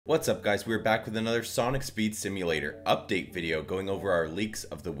What's up guys, we're back with another Sonic Speed Simulator update video going over our leaks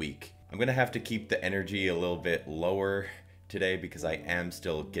of the week. I'm gonna have to keep the energy a little bit lower today because I am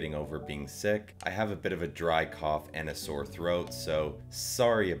still getting over being sick. I have a bit of a dry cough and a sore throat, so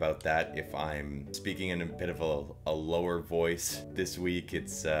sorry about that if I'm speaking in a bit of a lower voice this week.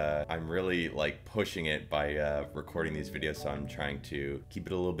 I'm really like pushing it by recording these videos, so I'm trying to keep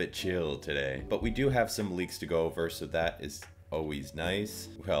it a little bit chill today. But we do have some leaks to go over, so that is always nice.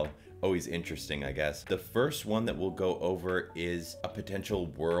 Well, always interesting, I guess. The first one that we'll go over is a potential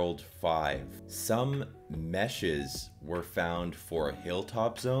World 5. Some meshes were found for a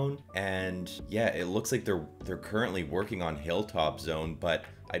Hilltop Zone, and yeah, it looks like they're currently working on Hilltop Zone, but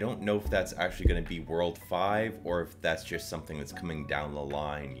I don't know if that's actually going to be World 5 or if that's just something that's coming down the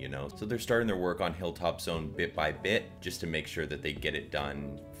line, you know? So they're starting their work on Hilltop Zone bit by bit just to make sure that they get it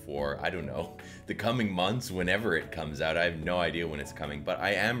done for, I don't know, the coming months, whenever it comes out. I have no idea when it's coming, but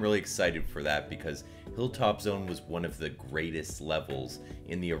I am really excited for that because Hilltop Zone was one of the greatest levels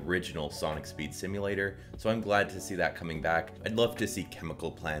in the original Sonic Speed Simulator, so I'm glad to see that coming back. I'd love to see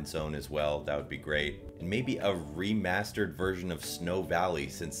Chemical Plant Zone as well, that would be great. And maybe a remastered version of Snow Valley,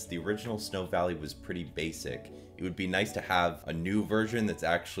 since the original Snow Valley was pretty basic. It would be nice to have a new version that's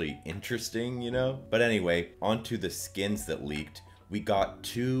actually interesting, you know? But anyway, onto the skins that leaked. We got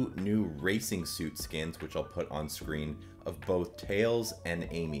two new racing suit skins, which I'll put on screen, of both Tails and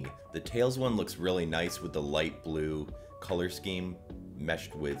Amy. The Tails one looks really nice with the light blue color scheme,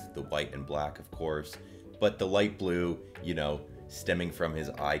 meshed with the white and black, of course. But the light blue, you know, stemming from his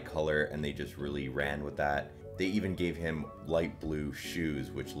eye color, and they just really ran with that. They even gave him light blue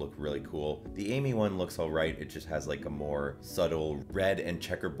shoes, which look really cool. The Amy one looks alright, it just has like a more subtle red and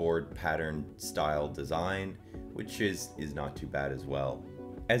checkerboard pattern style design, which is not too bad as well.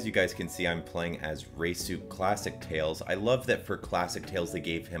 As you guys can see, I'm playing as Race Suit Classic Tails. I love that for Classic Tails they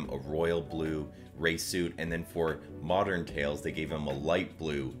gave him a royal blue race suit, and then for Modern Tails they gave him a light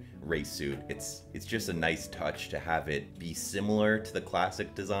blue race suit. It's just a nice touch to have it be similar to the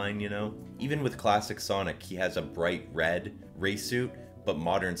classic design, you know? Even with Classic Sonic, he has a bright red race suit, but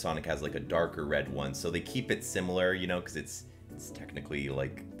Modern Sonic has like a darker red one, so they keep it similar, you know, because it's technically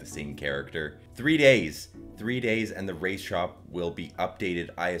like the same character. 3 days and the race shop will be updated,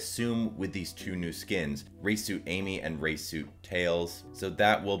 I assume, with these two new skins, Race Suit Amy and Race Suit Tails, so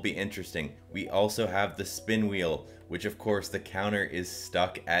that will be interesting. We also have the spin wheel, which of course the counter is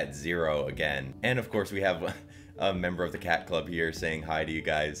stuck at 0 again, and of course we have a member of the Cat Club here saying hi to you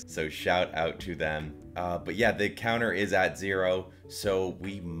guys, so shout out to them. But yeah, the counter is at 0, so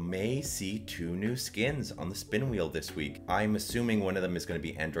we may see two new skins on the spin wheel this week. I'm assuming one of them is going to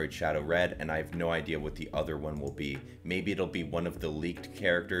be Android Shadow Red, and I have no idea what the other one will be. Maybe it'll be one of the leaked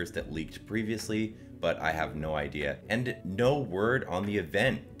characters that leaked previously, but I have no idea. And no word on the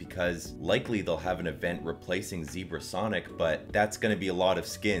event, because likely they'll have an event replacing Zebra Sonic, but that's gonna be a lot of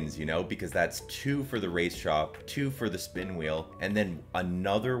skins, you know, because that's 2 for the race shop, 2 for the spin wheel, and then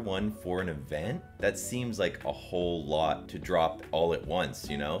another one for an event? That seems like a whole lot to drop all at once,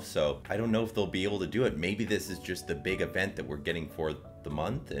 you know? So I don't know if they'll be able to do it. Maybe this is just the big event that we're getting for the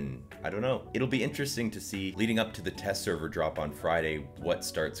month, and I don't know. It'll be interesting to see, leading up to the test server drop on Friday, what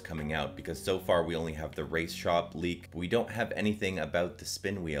starts coming out, because so far we only have the race shop leak. We don't have anything about the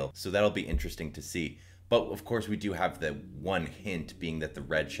spin wheel, so that'll be interesting to see. But of course we do have the one hint, being that the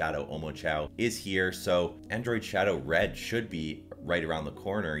Red Shadow Omochao is here, so Android Shadow Red should be right around the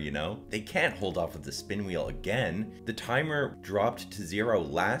corner, you know? They can't hold off with the spin wheel again. The timer dropped to 0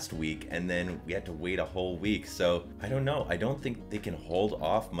 last week, and then we had to wait a whole week, so I don't know. I don't think they can hold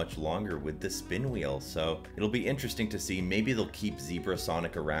off much longer with the spin wheel, so it'll be interesting to see. Maybe they'll keep Zebra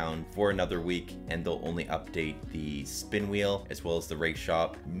Sonic around for another week, and they'll only update the spin wheel as well as the race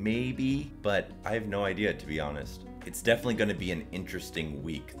shop. Maybe, but I have no idea, to be honest. It's definitely going to be an interesting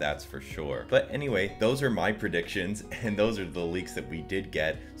week, that's for sure. But anyway, those are my predictions, and those are the leaks that we did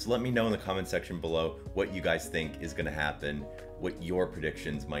get. So let me know in the comment section below what you guys think is going to happen, what your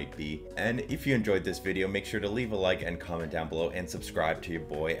predictions might be. And if you enjoyed this video, make sure to leave a like and comment down below, and subscribe to your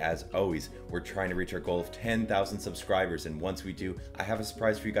boy. As always, we're trying to reach our goal of 10,000 subscribers, and once we do, I have a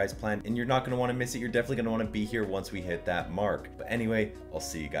surprise for you guys planned, and you're not going to want to miss it. You're definitely going to want to be here once we hit that mark. But anyway, I'll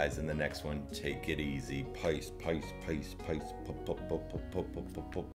see you guys in the next one. Take it easy. Peace, peace, peace, peace.